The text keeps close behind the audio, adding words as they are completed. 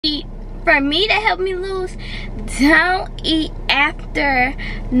For me to help me lose, don't eat after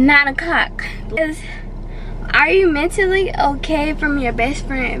 9 o'clock. Are you mentally okay from your best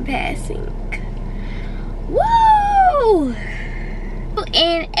friend passing? Woo!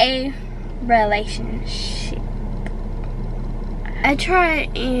 In a relationship, I try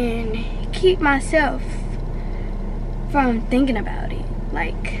and keep myself from thinking about it.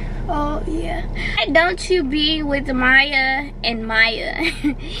 Like, oh yeah, why don't you be with Maya and Maya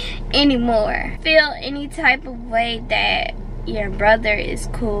anymore? Feel any type of way that your brother is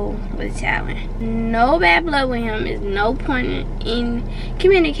cool with Talon. No bad blood with him. Is no point in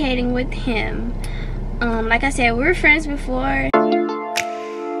communicating with him. Like I said, we were friends before.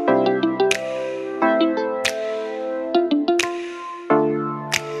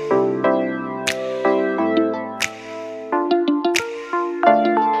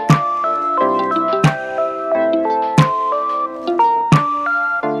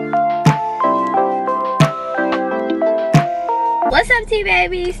 What's up,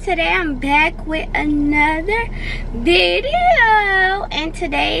 T-Babies? Today I'm back with another video, and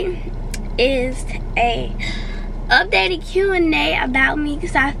today is a updated Q&A about me,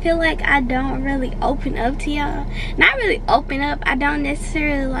 because I feel like I don't really open up to y'all. Not really open up, I don't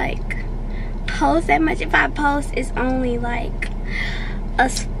necessarily like post that much. If I post, it's only like a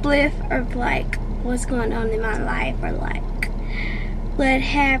spliff of like what's going on in my life, or like what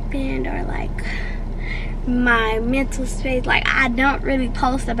happened, or like my mental space. Like, I don't really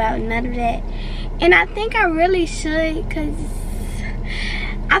post about none of that, and I think I really should, because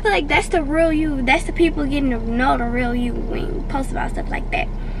I feel like that's the real you. That's the people getting to know the real you when you post about stuff like that.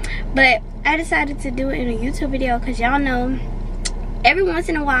 But I decided to do it in a YouTube video, because y'all know every once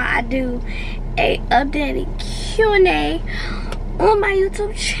in a while I do a updated Q&A on my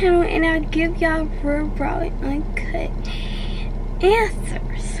YouTube channel, and I'll give y'all real raw and uncut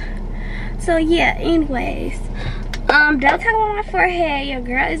answers. So yeah, anyways, don't talk about my forehead. Your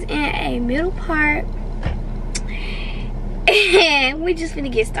girl is in a middle part, and we just gonna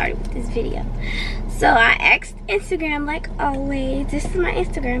get started with this video. So I asked Instagram, like always, this is my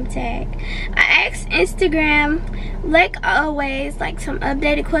Instagram tag. I asked Instagram, like always, like some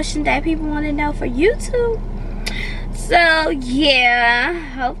updated questions that people want to know for YouTube. So yeah,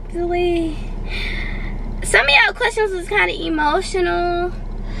 hopefully some of y'all questions was kind of emotional.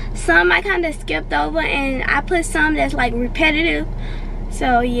 Some I kind of skipped over, and I put some that's like repetitive.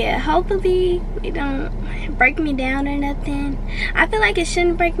 So yeah, hopefully it don't break me down or nothing. I feel like it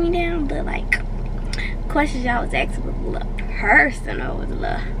shouldn't break me down, but like questions y'all was asking was a little personal, was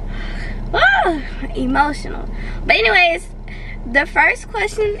a little emotional. But anyways, the first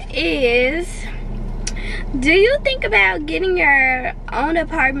question is, do you think about getting your own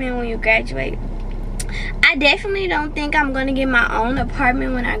apartment when you graduate? I definitely don't think I'm gonna get my own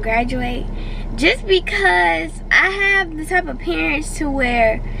apartment when I graduate, just because I have the type of parents to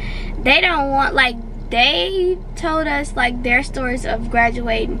where they don't want, like, they told us like their stories of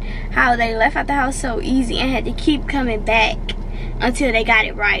graduating, how they left out the house so easy and had to keep coming back until they got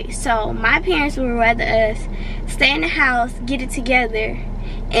it right. So my parents would rather us stay in the house, get it together,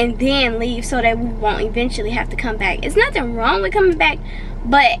 and then leave, so that we won't eventually have to come back. It's nothing wrong with coming back,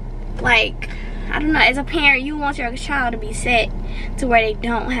 but like, I don't know, as a parent, you want your child to be set to where they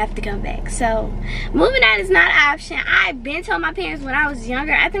don't have to come back. So moving out is not an option. I've been told my parents when I was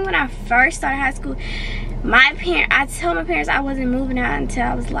younger, I think when I first started high school, I told my parents I wasn't moving out until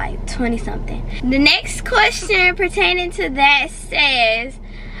I was like 20 something. The next question pertaining to that says,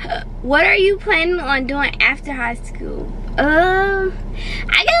 what are you planning on doing after high school? I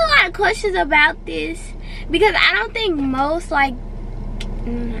get a lot of questions about this, because I don't think most, like,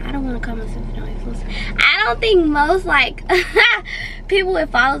 I don't want to call myself an influencer. I don't think most, like, people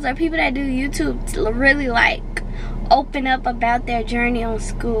with followers or people that do YouTube to really like open up about their journey on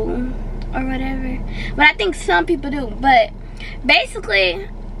school or whatever. But I think some people do. But basically,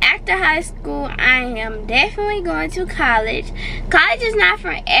 after high school, I am definitely going to college. College is not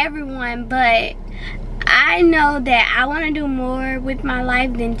for everyone, but I know that I want to do more with my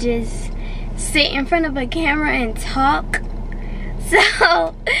life than just sit in front of a camera and talk.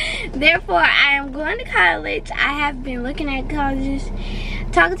 So therefore, I am going to college. I have been looking at colleges,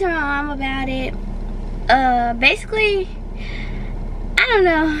 talking to my mom about it. Basically, I don't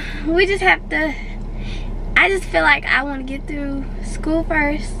know, we just have to, I just feel like I want to get through school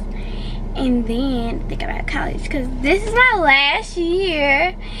first and then think about college, because this is my last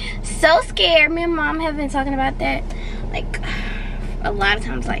year. So scared. Me and mom have been talking about that like a lot of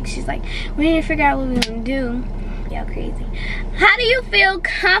times. Like, she's like, we need to figure out what we're gonna do. Y'all crazy. How do you feel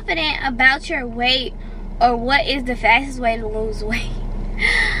confident about your weight, or what is the fastest way to lose weight?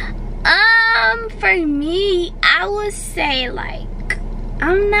 For me, I would say like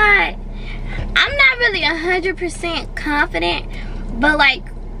I'm not really 100% confident, but like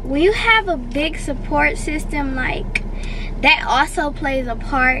when you have a big support system, like that also plays a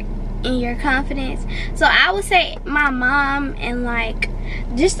part in your confidence. So I would say my mom and like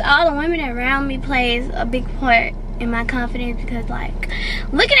just all the women around me plays a big part in my confidence, because like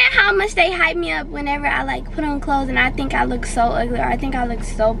looking at how much they hype me up whenever I like put on clothes and I think I look so ugly, or I think I look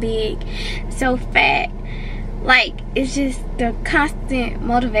so big, so fat, like it's just the constant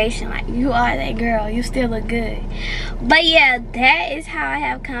motivation, like you are that girl, you still look good. But yeah, that is how I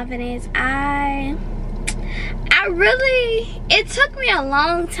have confidence. I really, it took me a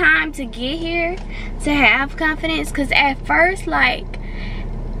long time to get here to have confidence, because at first like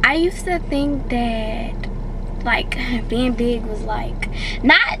I used to think that like being big was like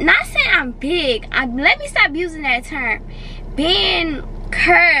not saying I'm big, let me stop using that term, being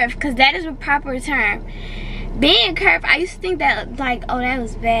curved, because that is a proper term. Being curved, I used to think that like, oh, that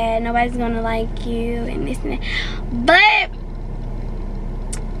was bad, nobody's gonna like you and this and that. But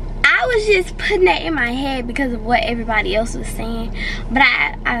I was just putting that in my head because of what everybody else was saying. But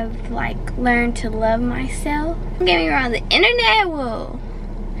I've like learned to love myself. Don't get me wrong, the internet will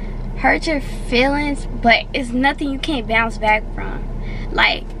hurt your feelings, but it's nothing you can't bounce back from.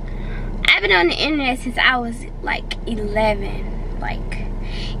 Like, I've been on the internet since I was like 11, like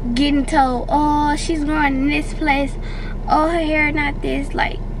getting told, oh, she's going in this place, oh, her hair not this.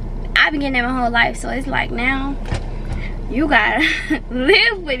 Like, I've been getting that my whole life. So it's like, now you gotta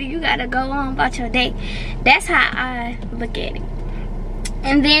live with it, you gotta go on about your day. That's how I look at it.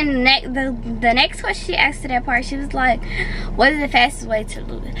 And then the next question she asked to that part, she was like, what is the fastest way to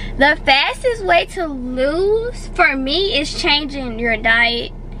lose? The fastest way to lose for me is changing your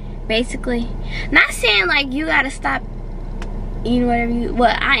diet, basically. Not saying like you gotta stop eating whatever you,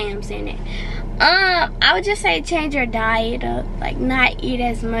 well, I am saying that. I would just say change your diet up, like not eat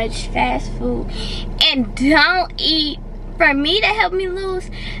as much fast food, and don't eat, for me to help me lose,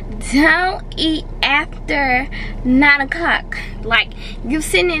 don't eat after 9 o'clock. Like, you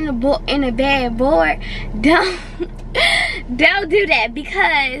sitting in the bed bored, don't do that,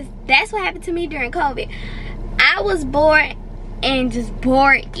 because that's what happened to me during COVID. I was bored and just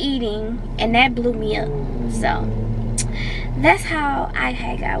bored eating, and that blew me up. So that's how I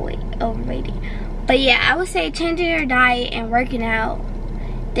had got overweighted. But yeah, I would say changing your diet and working out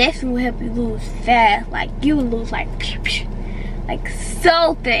definitely will help you lose fast. Like, you will lose like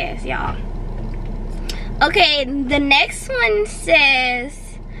so fast, y'all. Okay, the next one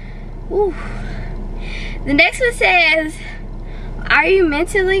says, ooh, the next one says, are you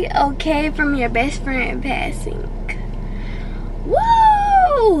mentally okay from your best friend passing?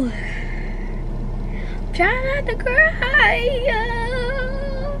 Woo! Try not to cry,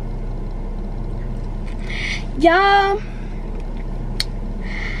 y'all.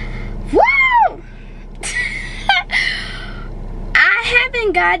 Woo! I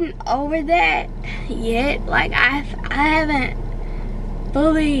haven't gotten over that yet. Like, I haven't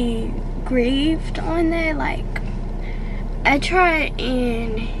fully grieved on that. Like, I try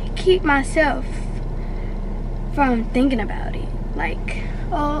and keep myself from thinking about it. Like,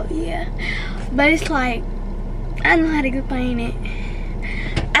 oh yeah, but it's like, I don't know how to explain it.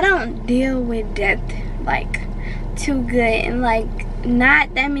 I don't deal with death like too good, and like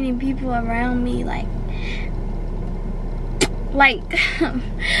not that many people around me. Like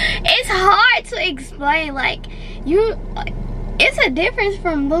it's hard to explain. Like, it's a difference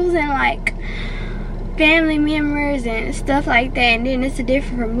from losing like family members and stuff like that, and then it's a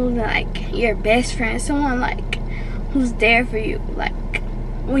difference from losing like your best friend, someone like who's there for you, like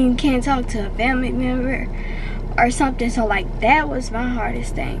when you can't talk to a family member or something. So like, that was my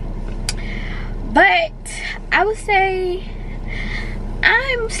hardest thing. But I would say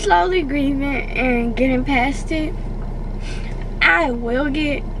I'm slowly grieving and getting past it. I will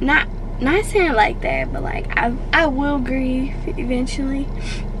get, not saying like that, but like I will grieve eventually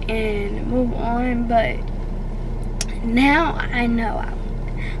and move on. But now I know,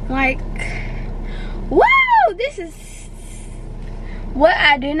 I'm like, woo, this is what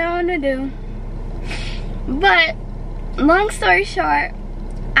I do not want to do. But long story short,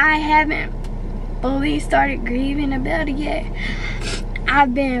 I haven't fully started grieving about it yet.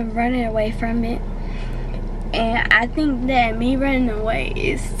 I've been running away from it, and I think that me running away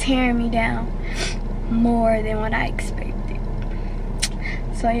is tearing me down more than what I expected.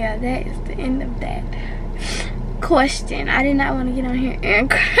 So yeah, that is the end of that question. I did not want to get on here and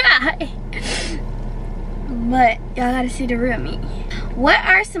cry, but y'all gotta see the real me. What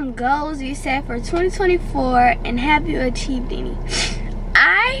are some goals you set for 2024, and have you achieved any?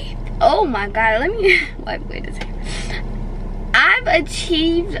 oh my god, let me wait a second. I've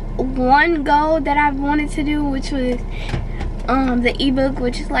achieved one goal that I've wanted to do, which was the ebook,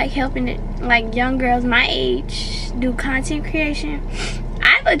 which is like helping like young girls my age do content creation.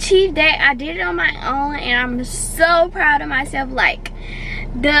 I've achieved that. I did it on my own, and I'm so proud of myself. Like,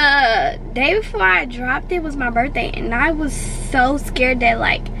 the day before I dropped it was my birthday, and I was so scared that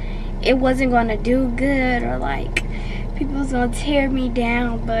like it wasn't gonna do good, or like people was gonna tear me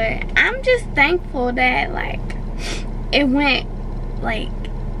down. But I'm just thankful that like it went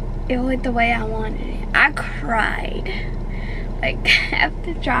the way I wanted it. I cried like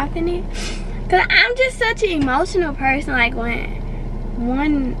after dropping it, cause I'm just such an emotional person. Like, when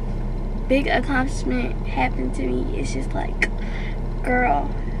one big accomplishment happened to me, it's just like, girl,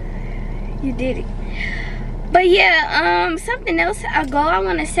 you did it. But yeah, something else, a goal I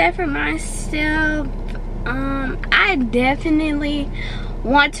want to set for myself, I definitely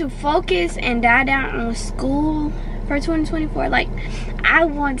want to focus and die down on school for 2024. Like, I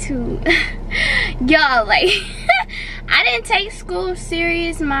want to y'all, like I didn't take school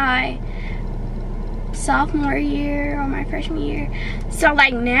serious my sophomore year or my freshman year. So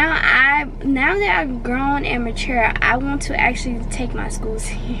like now that I've grown and mature, I want to actually take my school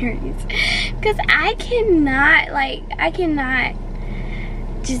serious, because I cannot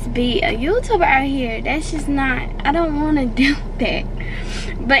just be a YouTuber out here. That's just not, I don't want to do that.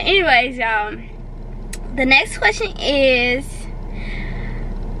 But anyways, y'all, the next question is,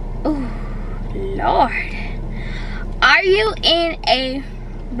 oh Lord, are you in a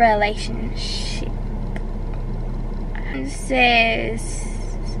relationship? It says,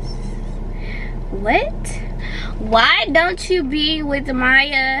 what? Why don't you be with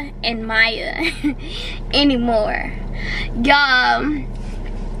Maya and Maya anymore? Y'all,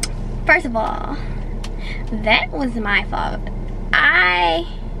 first of all, that was my fault.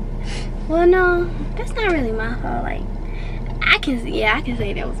 Well, no, that's not really my fault. Like, I can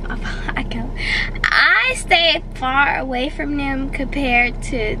say that was my fault. I stayed far away from them compared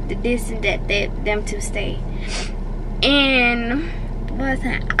to the distance that them two stayed. And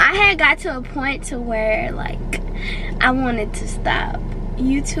I had got to a point to where like I wanted to stop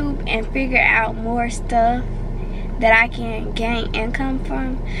YouTube and figure out more stuff that I can gain income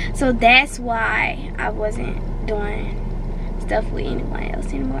from. So that's why I wasn't doing stuff with anyone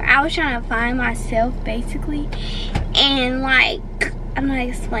else anymore. I was trying to find myself basically, and like, I'm not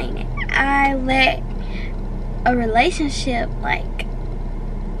explaining it. I let a relationship, like,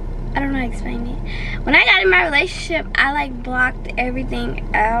 I don't know how to explain it. When I got in my relationship, I like blocked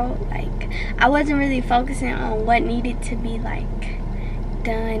everything out. Like, I wasn't really focusing on what needed to be like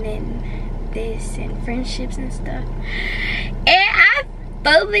done and this and friendships and stuff. And I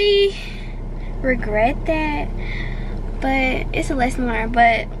fully regret that, but it's a lesson learned.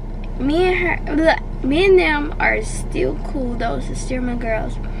 But me and them are still cool though. So still my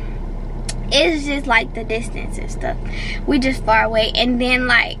girls. It's just like the distance and stuff. We just far away, and then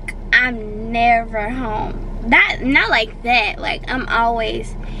like I'm never home. Not like that. Like, I'm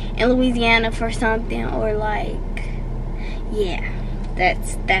always in Louisiana for something, or like, yeah,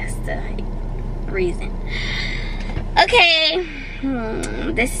 that's the reason. Okay,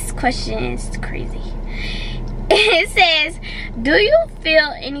 this question is crazy. It says, do you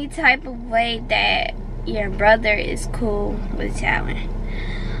feel any type of way that your brother is cool with Talon?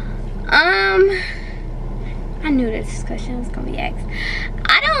 I knew this question was gonna be asked.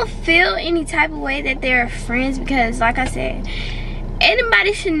 I don't feel any type of way that they're friends, because like I said,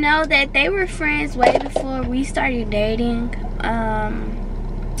 anybody should know that they were friends way before we started dating.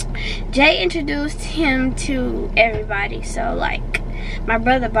 Jay introduced him to everybody, so like my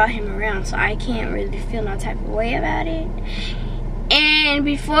brother brought him around, so I can't really feel no type of way about it. And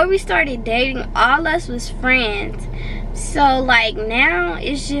before we started dating, all us was friends. So like now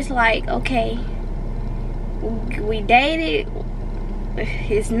it's just like, okay, we dated,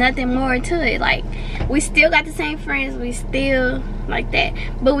 it's nothing more to it. Like, we still got the same friends, we still like that,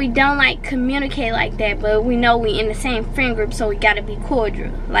 but we don't like communicate like that. But we know we in the same friend group, so we gotta be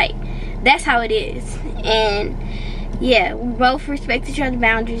cordial. Like, that's how it is. And yeah, we both respect each other's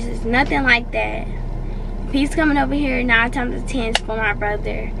boundaries. It's nothing like that. If he's coming over here 9 times out of 10 for my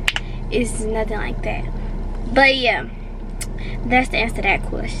brother, it's nothing like that. But yeah, that's the answer to that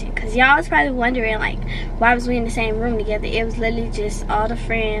question. Because y'all was probably wondering, like, why was we in the same room together? It was literally just all the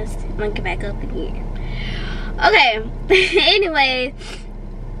friends linking back up again. Okay, anyway.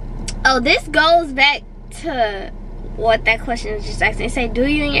 Oh, this goes back to what that question was just asking. It say, do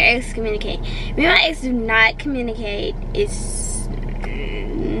you and your ex communicate? Me and my ex do not communicate. It's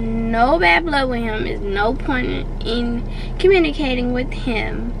no bad blood with him. There's no point in communicating with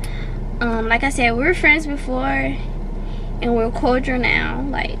him. like I said, we were friends before, and we're cordial now.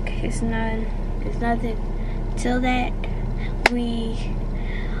 Like, it's nothing till that. We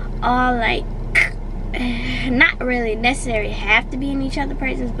all, like, not really necessarily have to be in each other's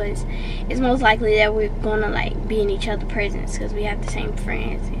presence, but it's most likely that we're gonna, like, be in each other's presence because we have the same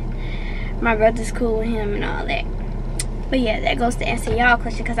friends, and my brother's cool with him and all that. But yeah, that goes to answer y'all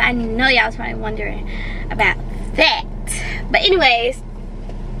question, because I know y'all was probably wondering about that. But anyways,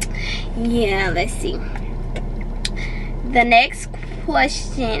 yeah, let's see. The next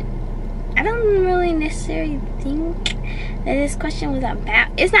question, I don't really necessarily think that this question was about,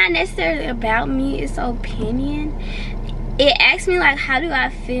 it's not necessarily about me, it's an opinion. It asked me, like, how do I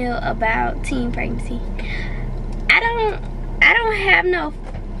feel about teen pregnancy? I don't have no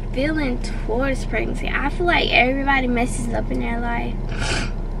feeling towards pregnancy. I feel like everybody messes up in their life,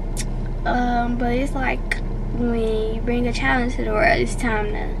 but it's like when you bring a child into the world, it's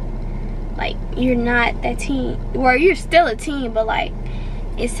time to, like, you're not that teen, well, you're still a teen, but like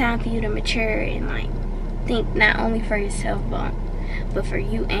it's time for you to mature and like think not only for yourself but for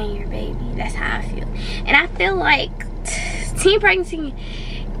you and your baby. That's how I feel. And I feel like teen pregnancy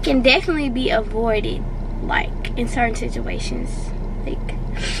can definitely be avoided, like in certain situations. Like,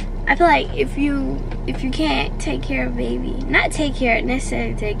 I feel like if you can't take care of baby, not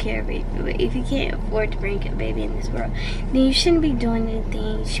necessarily take care of baby, but if you can't afford to bring a baby in this world, then you shouldn't be doing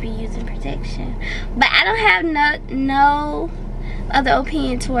anything. You should be using protection. But I don't have no other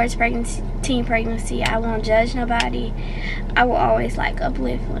opinion towards teen pregnancy. I won't judge nobody. I will always, like,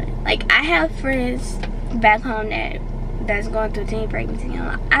 uplift one. Like, I have friends back home that's going through teen pregnancy,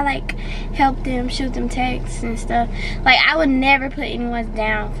 and I like help them, shoot them texts and stuff. Like, I would never put anyone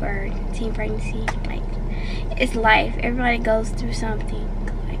down for teen pregnancy. Like, it's life. Everybody goes through something.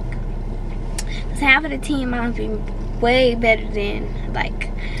 Like, cause half of the teen moms be way better than, like,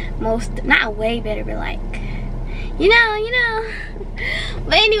 most, not way better, but like, you know.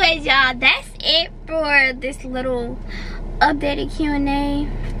 But anyways, y'all, that's it for this little updated Q&A.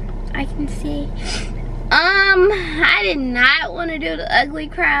 I can see. I did not want to do the ugly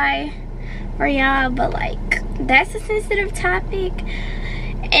cry for y'all, but like, that's a sensitive topic,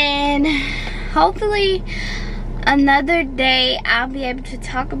 and hopefully another day I'll be able to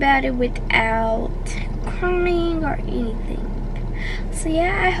talk about it without crying or anything. So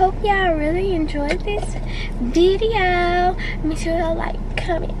yeah, I hope y'all really enjoyed this video. Make sure y'all like,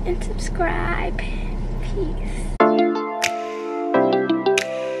 comment, and subscribe. Peace.